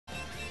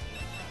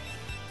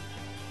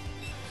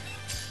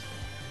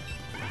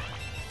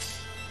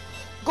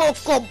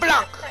Coco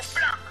Black.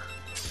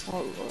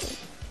 Oh Lord.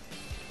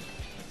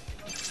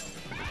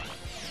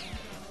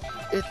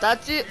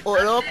 Itachi o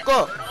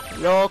loco.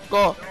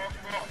 Loco.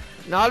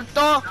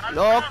 Naruto.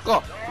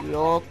 Loco.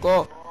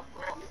 Loco.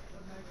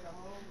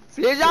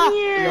 Frieza.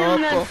 You're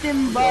Loco.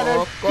 nothing but a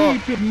Loco.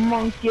 stupid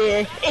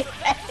monkey.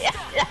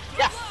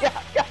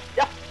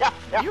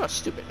 You a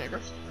stupid nigga.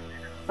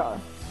 Sorry.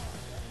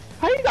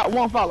 How you got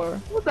one follower?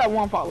 What's that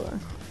one follower?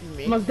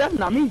 Me. Most definitely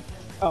not me.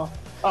 Oh.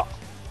 Oh.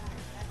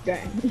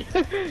 Dang.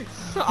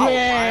 Oh,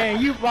 Dang,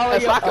 you follow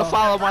if your... I could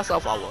follow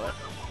myself, I would.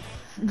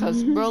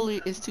 Cause Broly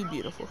is too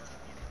beautiful.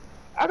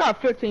 I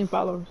got 15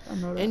 followers. I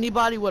know that.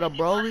 Anybody with a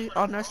Broly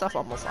on their stuff,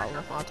 I'm gonna follow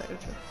them. I'll take it.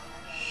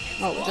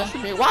 Oh, wow. Just for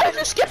me. Why did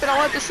you skip it? I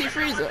wanted to see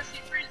Frieza.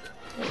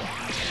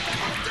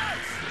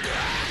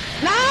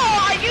 No,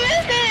 I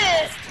used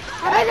it!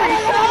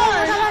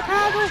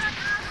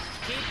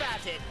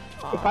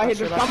 If I hit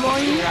the combo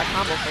on you, that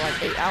combo for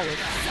like 8 hours.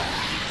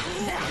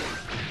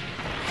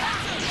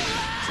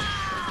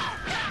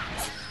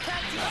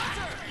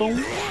 boom,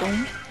 boom.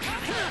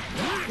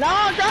 No,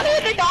 I'm trying to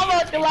hit the combo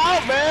too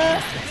loud,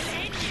 man.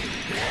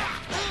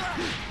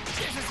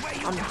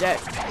 I'm dead.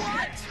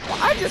 Well,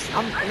 I'm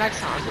next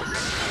time.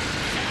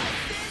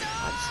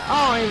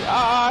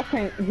 I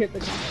can't hit the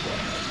combo.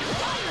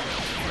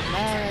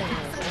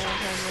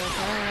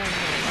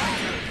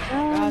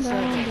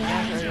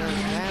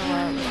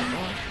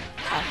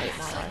 I hate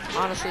my life.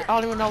 Honestly, I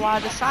don't even know why I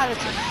decided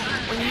to.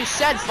 When you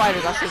said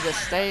fighters, I should have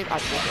just stayed. I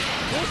should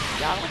have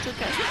got on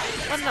 2K.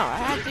 But no, I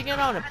had to get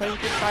on and play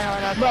with this try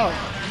hard. Bro,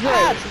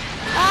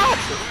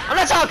 I'm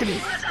not talking to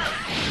you.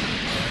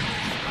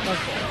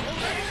 Okay.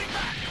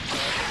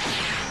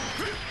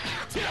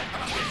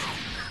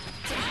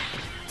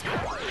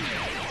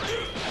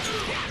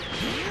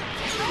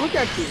 Look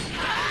at you.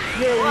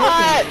 You're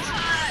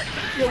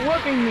You're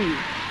whooping me.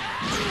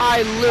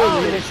 I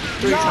literally hit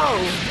you 3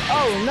 times.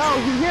 Oh no,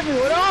 he hit me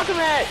with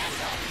ultimate.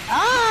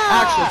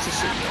 Actually, to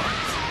see.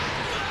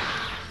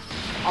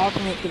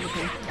 Ultimate to the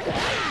team.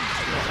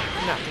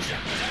 Not the same.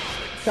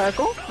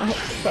 Circle?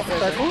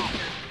 Circle?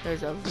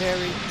 There's a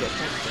very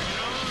different thing.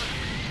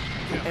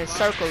 And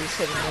circle is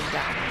hitting them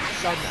down.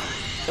 So no,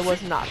 it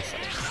was not a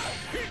circle.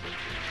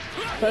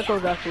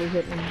 Circle's actually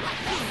hitting me.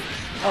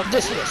 Oh,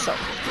 this is a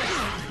circle.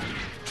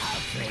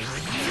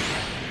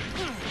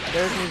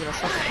 There isn't even a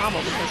circle combo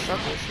because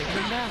circle is hitting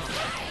them down.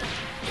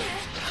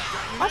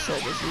 I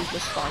should just use the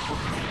sparkle.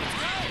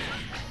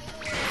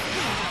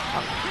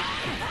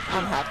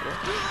 I'm happy.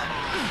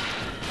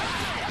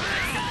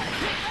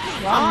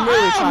 I'm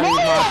really trying to use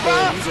my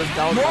ability. You just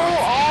don't know.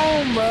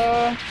 On,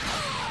 bro.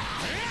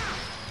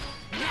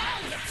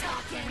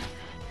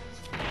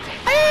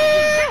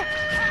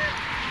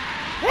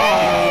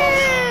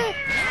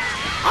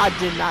 I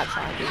did not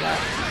try to do that.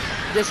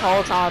 This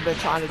whole time I've been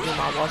trying to do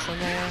my wrestling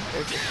man.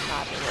 It's just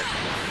not been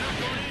working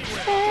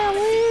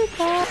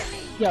out.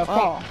 Yo,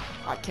 fall.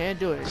 I can't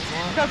do it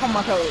anymore. Stuck on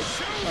my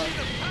toes.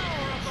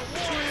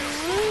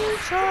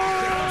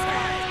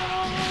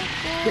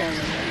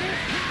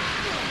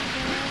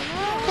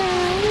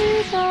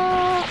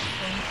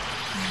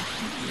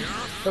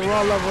 The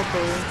raw level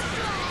 3.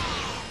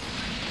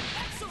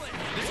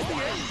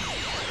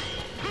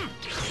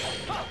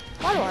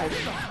 Why do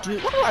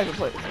I even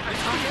play this?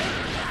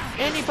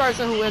 Any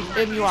person who wins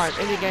MUR in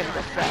any game is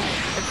a fag,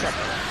 except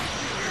for that.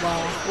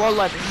 Wow. Well,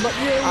 legend. But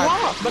you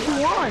lost. But you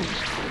won.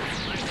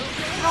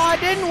 No, I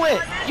didn't win.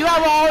 You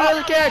have all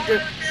other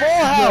characters.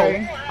 Full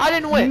health. I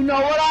didn't win. You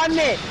know what I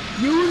meant.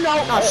 You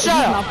know. No, shut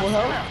up. He's not full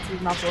health.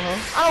 He's not full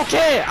health. I don't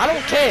care. I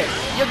don't care.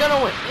 You're gonna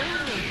win.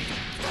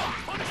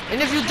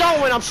 And if you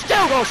don't win, I'm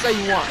still gonna say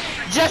you won.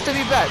 Just to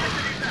be better.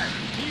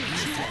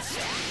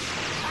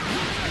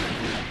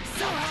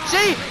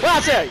 See? What I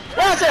tell you?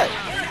 What I tell you?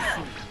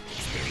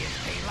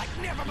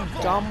 You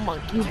dumb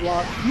monkey. You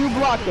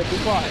blocked it. Be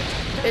quiet.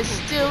 It's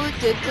still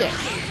did this.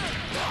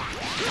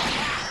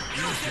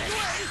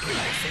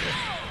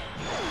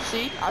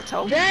 See? I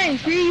told you. Dang,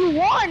 see, you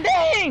won.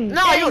 Dang.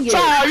 No, dang you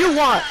try. You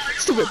won.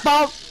 Stupid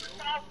bum.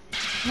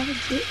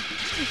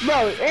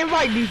 Bro,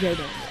 invite DJ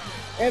then.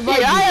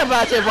 I am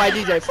about to invite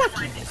DJ. Fuck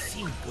you.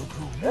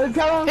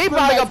 He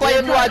probably gonna play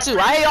MUI too.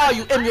 I hate all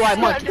you MUI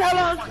monkeys.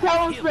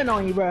 Tell him spin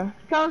on you, bro.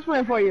 Tell him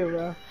spin for you,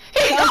 bro.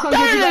 I'm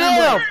better than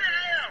him.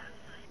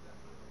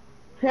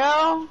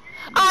 Tell.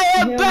 I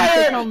am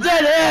better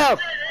than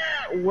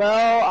him.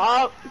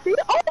 Well, see.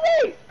 Oh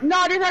wait.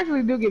 No, this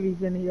actually do give you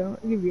spinning, yo.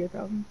 Give you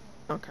 1,000.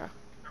 Okay.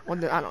 Well,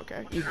 then, I don't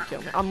care. You can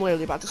kill me. I'm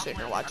literally about to sit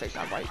here while I take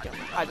that bite. Kill me.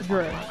 I just.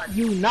 Bro,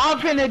 you not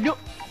finna do.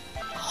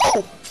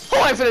 Who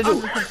ain't finna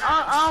do?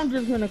 I'm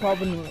just gonna call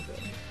Vanilla.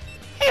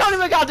 He don't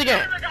even got the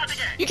game.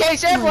 You can't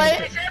share play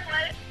it.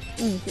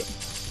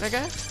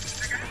 Okay?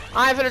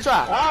 I ain't finna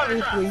try.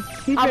 Obviously.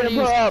 He's I'm finna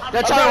put up.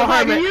 the Turtle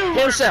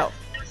Hermit himself.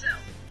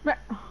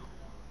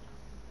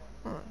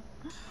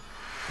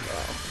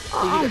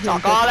 You can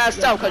talk all that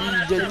stuff because you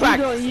did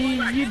practice.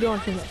 You doing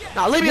too much.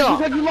 Now leave me alone.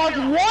 Because you lost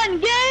one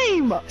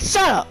game.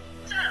 Shut up.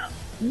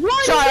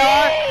 One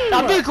game.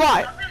 Now be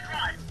quiet.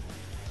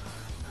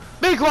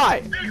 Be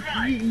quiet.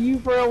 You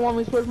for real want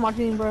me to switch my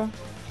team, bro?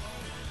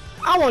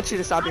 I want you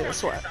to stop being a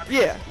sweat.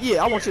 Yeah,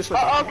 I want you to switch.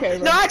 Okay.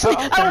 No, actually,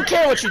 I don't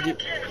care what you do.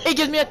 It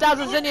gives me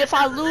 1,000 zenny if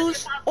I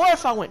lose or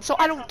if I win. So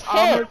I don't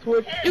care.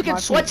 You can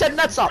sweat your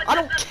nuts off. I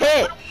don't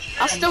care.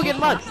 I'll still get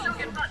money.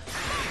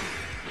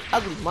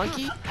 Ugly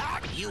monkey.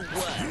 You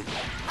would.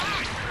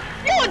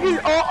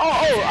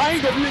 I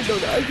ain't gonna do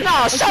that.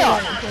 No, shut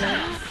up.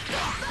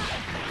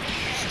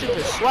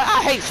 Stupid sweat.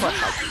 I hate sweat.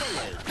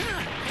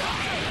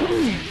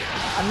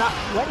 I'm not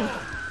sweating.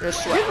 You're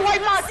sweating. This is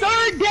like my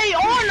 3rd day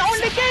on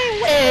the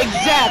game.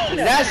 Exactly.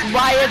 That's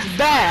why it's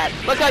bad.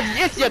 Because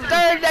it's your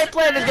 3rd day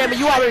playing this game and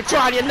you already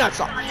trying your nuts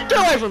off. Get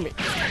away from me.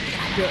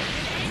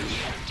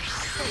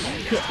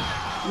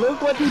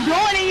 Look what you're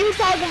doing and you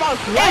talking about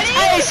sweating?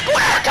 It's a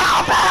square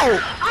combo!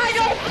 I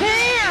don't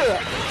care!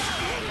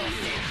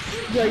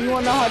 Yo, you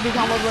wanna know how to do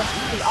combos, bro?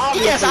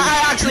 Yes, I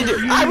actually do.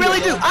 I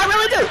really do. I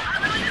really do.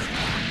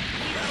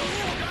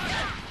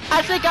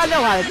 I think I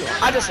know how to do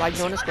it. I just like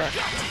doing this stuff.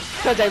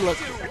 Because they look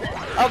cool.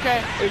 Okay?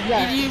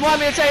 Exactly. You want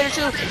me to tell you the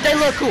truth? They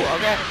look cool,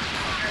 okay?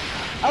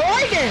 I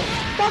like it!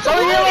 Stop So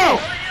leave me alone!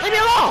 Leave me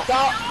alone!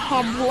 Stop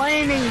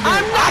complaining, dude.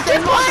 I'm not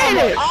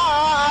complaining!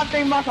 I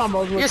think my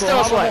combos were You're still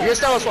a sweat. You're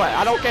still a sweat.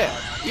 I don't care.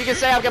 You can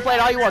say I can play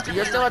it all you want to.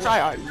 You're still a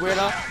tryhard, you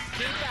weirdo.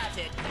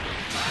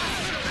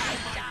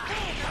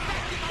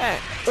 Hey.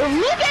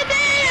 Look at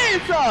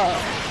this!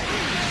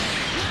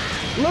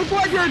 Look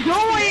what you're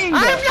doing!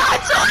 I'm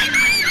not doing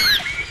it!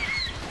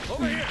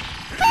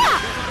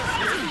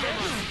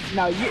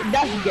 No,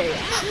 that's gay.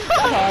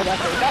 That's all I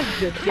gotta say. That's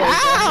just gay.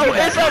 Ow!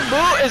 It's a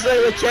move. It's a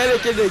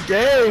mechanic in the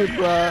game,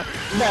 bro.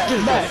 Bet.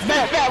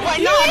 Wait,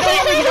 no, I'm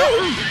telling you.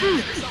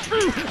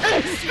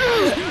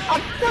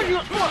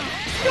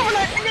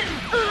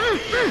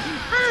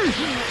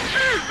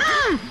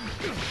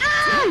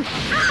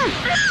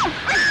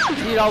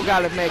 You don't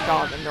gotta make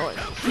all the noise.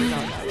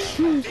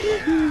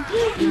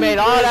 You made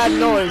all that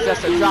noise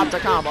just to drop the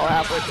combo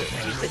halfway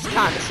through. It's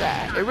kind of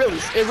sad. It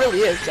really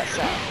is just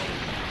sad.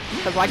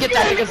 Cause when I get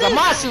that nigga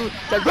Zamasu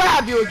to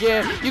grab you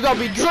again, you gonna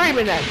be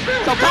dreaming that.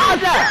 So calm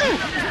down.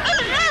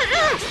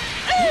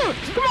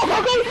 Come on,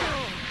 Goku.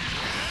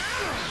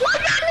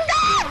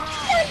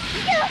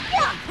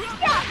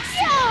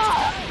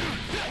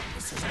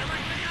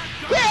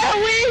 Here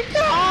we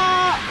go.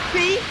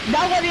 See,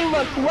 that wasn't even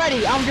look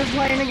sweaty. I'm just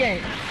playing the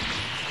game.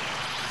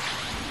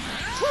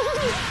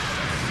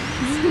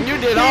 You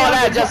did all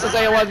that just to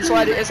say it wasn't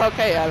sweaty. It's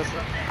okay, Addison.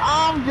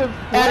 I'm just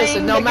playing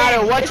Addison, no matter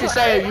game. what you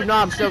say, you know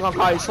I'm still gonna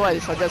call you sweaty.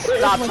 So just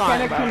stop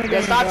trying, bro.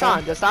 Just stop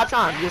trying. Just stop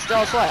trying. You're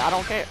still a sweat. I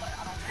don't care.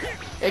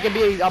 It can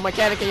be a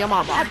mechanic in your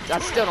mama. I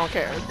still don't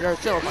care. You're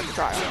still a fucking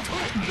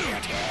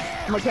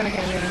tryhard. Mechanic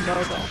in your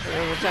mama.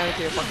 You're a mechanic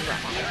in your fucking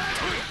grandma.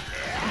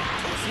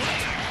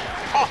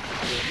 Oh.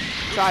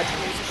 Try to,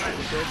 you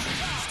stupid bitch.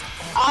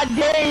 I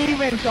didn't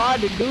even try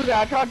to do that.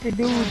 I tried to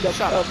do the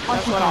Shut up.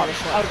 That's what all the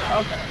sweat.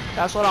 Okay.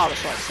 That's what all the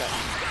sweat say.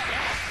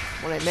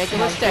 When they make a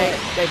mistake,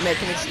 they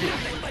make an excuse.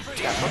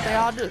 That's what they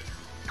all do.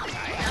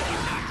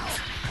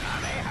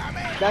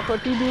 That's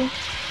what you do?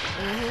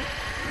 Mm-hmm.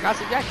 That's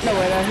exactly No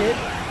way that hit.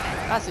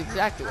 That's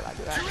exactly what I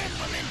do.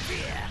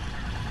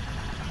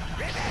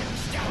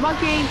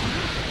 Monkey!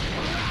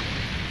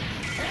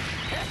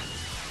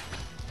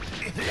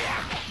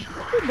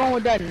 Keep going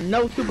with that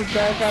no super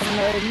fast having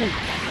heard me.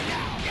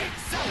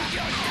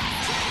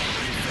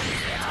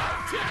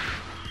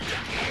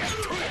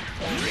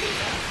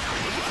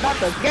 Not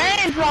the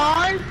game's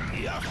on!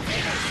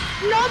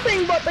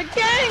 Nothing but the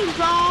game's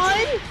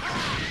on!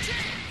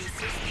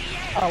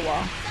 Oh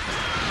wow.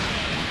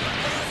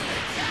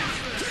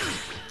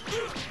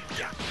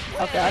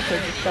 Okay, I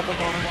could just step up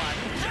on him.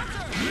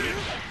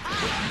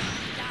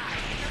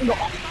 No.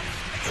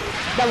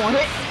 That one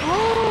hit.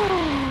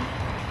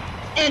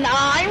 And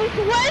I'm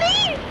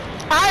sweaty?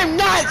 I'm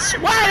not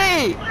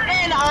sweaty!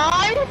 And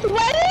I'm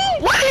sweaty?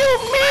 What do you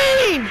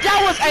mean? That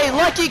was a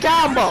lucky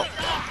combo.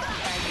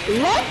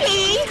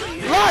 Lucky?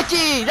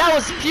 Lucky! That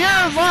was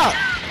pure luck.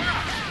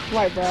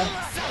 Right, bro.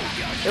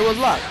 It was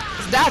luck.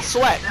 That's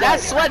sweat.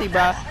 That's sweaty,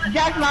 bro.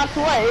 That's not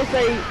sweat. It's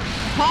a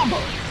combo.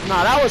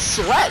 No, that was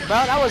sweat,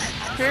 bro. That was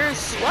pure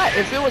sweat.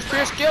 If it was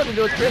pure skill, then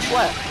it was pure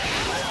sweat.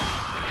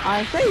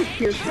 I didn't say it's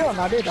pure skill,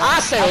 now did I? I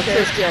say it was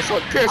pure skill, so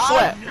it's pure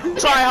sweat.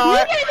 Try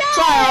hard.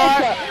 Try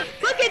hard.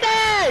 Look at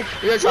that!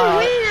 You're try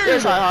hard. You're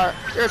try hard.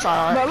 You're try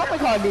hard. No, let me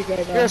call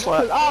DJ, man. You're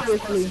sweat. Because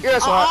obviously, You're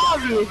sweat.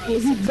 Obviously,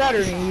 he's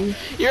better than you.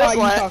 You're Oh,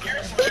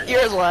 sweat.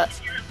 You're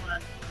sweat.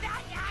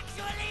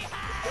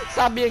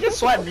 Stop being a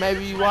sweat,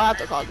 maybe you will have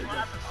to call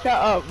DJ. Shut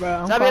up,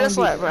 bro. Stop being a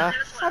sweat, bro.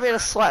 Stop being a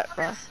sweat,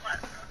 bro.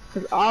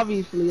 Because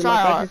obviously, try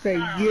like hard. I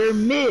can say, you're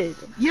mid.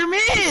 You're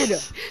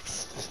mid!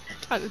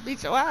 Trying to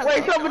beat your ass.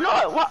 Wait, so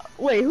Benoit,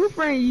 wait, whose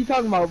friend are you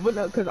talking about?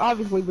 Because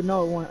obviously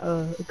Benoit won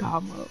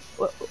God mode.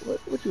 What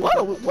you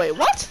What? Wait,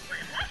 what?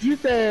 You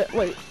said,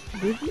 wait,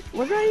 did you,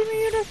 was that even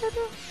you that said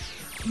that?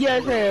 Yeah,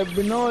 I said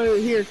Benoit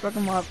here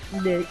sucking my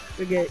dick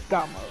to get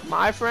God mode.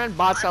 My friend,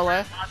 Bots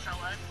LA.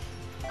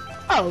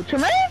 Oh,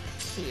 Tremaine?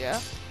 Yeah.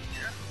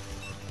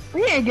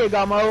 He ain't get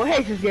God mode.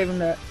 Hayes just gave him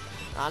that.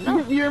 I know.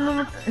 You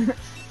remember?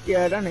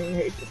 Yeah, that ain't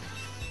Hayes.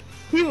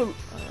 He was.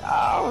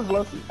 I was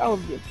lucky. I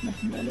was good. If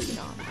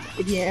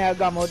he didn't have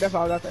God mode, that's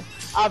all I gotta say.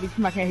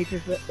 Obviously, I can't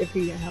hit this if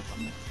he didn't have God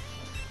mode.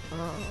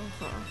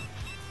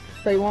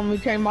 So you want me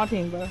to change my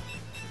team, bro?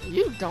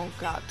 You don't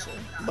got to,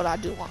 but I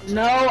do want to.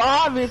 No,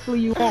 obviously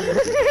you won't.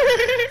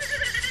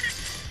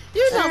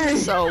 You know me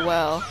so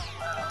well.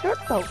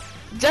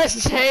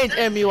 Just change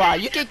MUI.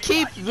 You can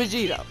keep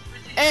Vegeta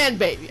and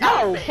Baby.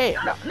 I don't care.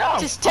 No.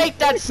 Just take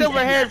that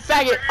silver-haired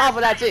faggot off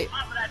of that team.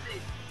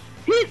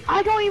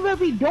 I don't even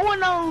be doing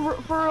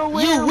nothing for a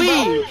while. You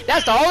weed.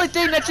 That's the only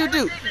thing that you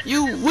do.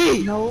 You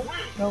weed. No.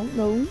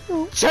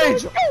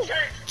 Change him.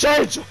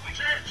 Change him.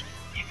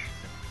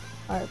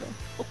 Alright, bro.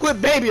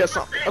 Equip Baby or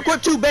something.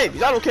 Equip 2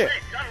 babies. I don't care.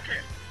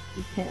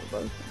 You can't,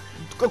 bro.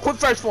 Equip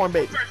first form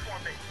Baby.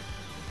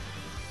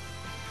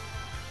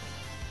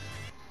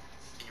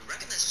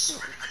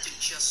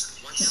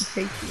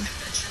 Take you.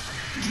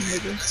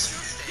 Nigga.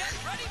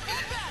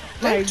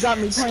 Now you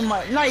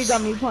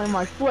got me playing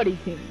my sweaty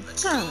team.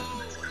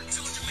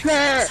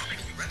 Yeah.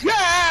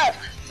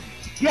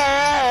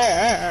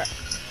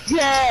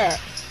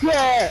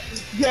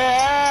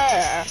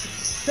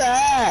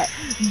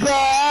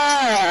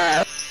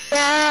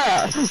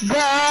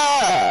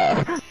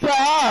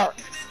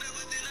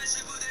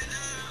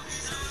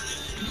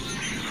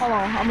 Hold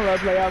on, I'm gonna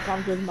play out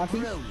content my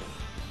team.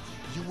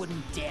 You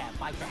wouldn't dare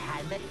bite the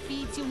hand that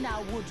feeds you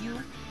now, would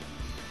you?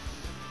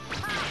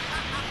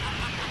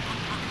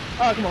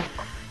 Oh, come on.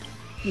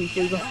 Please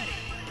go.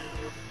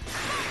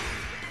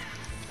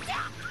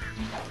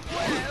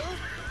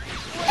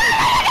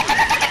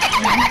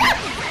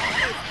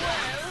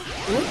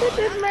 Look at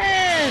this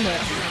man!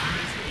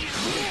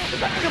 Is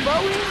that nigga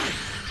Bowie?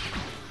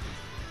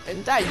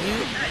 Isn't that you?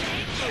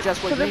 Just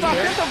what you hear?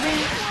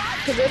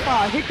 Cause if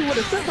I hit you with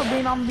a simple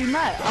beam, I'm gonna be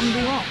mad. I'm gonna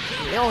be wrong.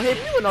 You don't hit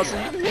me with no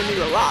simple, you can hit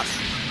me with rocks.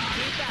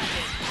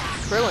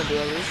 Krillin do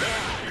at least.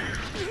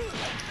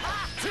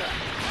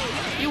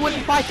 You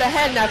wouldn't fight the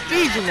hand that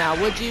feeds you now,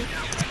 would you?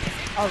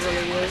 I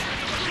really would.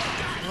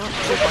 Look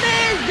at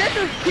this! This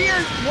is pure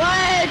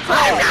sweat!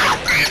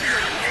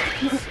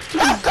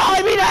 Stop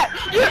calling me that!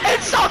 You're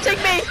insulting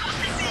me!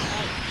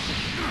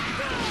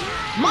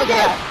 Look at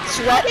that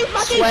sweat.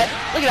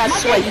 Look at that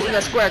sweat using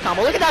that square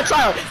combo. Look at that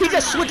trial. He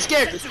just switched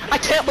characters. I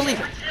can't believe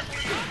it.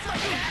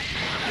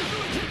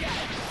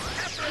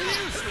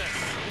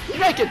 You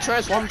make it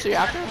transform to you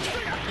after? No,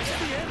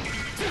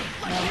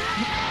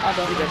 I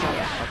don't. You didn't know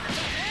that.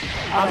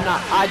 Okay.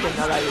 I didn't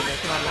know that either,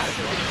 because I'm not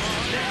sure.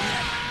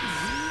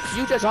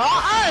 You just... I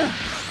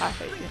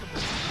hate you.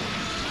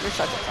 You're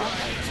such a fuck.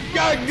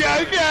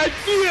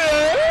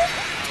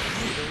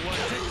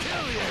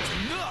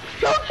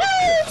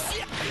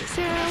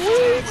 Can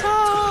we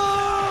talk?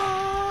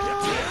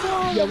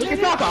 Yeah, we can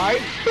talk,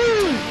 alright?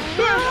 Boom!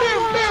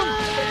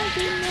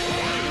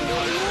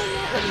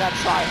 Look at that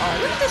try hard.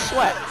 Look at the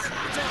sweat.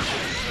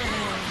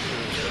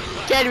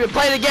 Can't even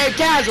play the game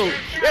casually.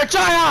 You're a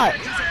try hard.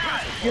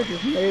 You're a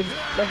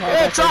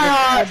try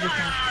hard.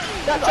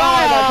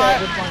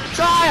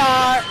 Try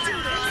hard.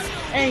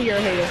 And you're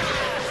a hater.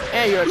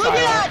 And you're a try hard. Look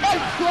at that!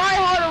 That's try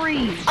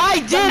hardery. I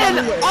did an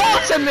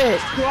ultimate.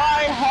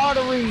 Try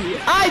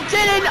hardery. I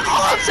did an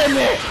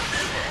ultimate.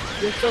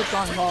 You're still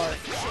trying hard.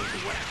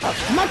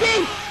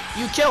 Monkey!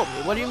 You killed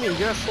me. What do you mean?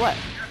 You're a sweat.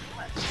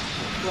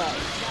 Right.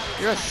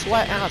 You're a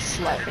sweat and a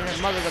slut. And your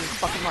mother doesn't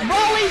fucking like you.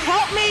 Rolly,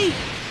 help me!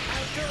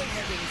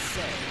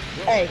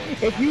 Hey,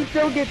 if you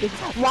still get this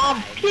while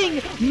I'm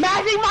king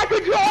mashing my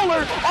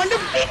controller on the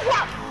big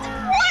rock.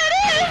 What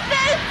is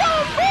this?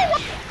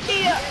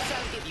 Here.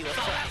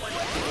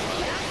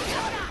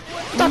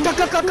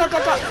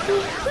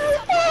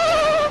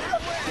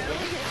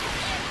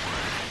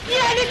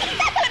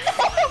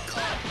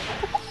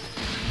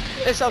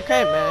 It's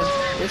okay, man.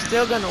 You're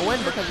still gonna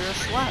win because you're a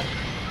slut.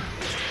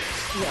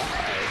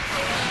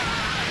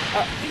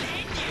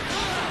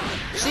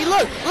 See,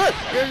 look,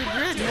 you're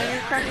good, man.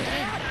 You're cracking in.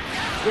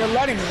 You're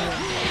letting me win.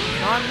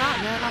 No, I'm not,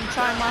 man. I'm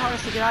trying my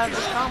hardest to get out of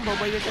this combo,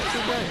 but you're just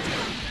too good.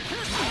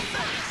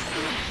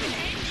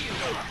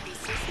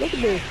 Look at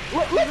this.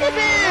 Look at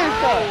this!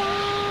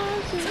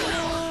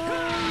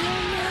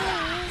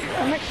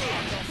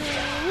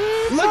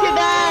 Look at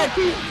that!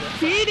 He's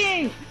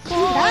cheating!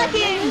 He's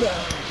hacking!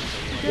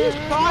 He's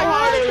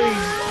tryharding!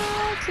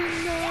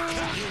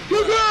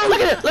 Look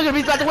at it! Look at him!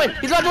 He's about to win!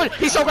 He's about to win!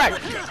 He's so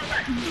cracked!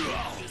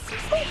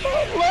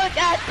 Look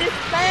at this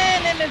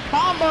man and his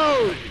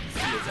combos!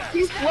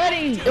 He's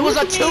sweating! It was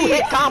a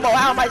 2-hit combo!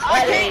 How am I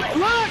sweating?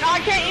 Look! I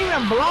can't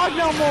even block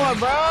no more,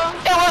 bro!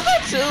 It was a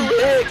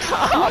 2-hit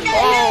combo! Look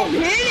at him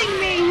hitting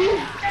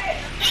me!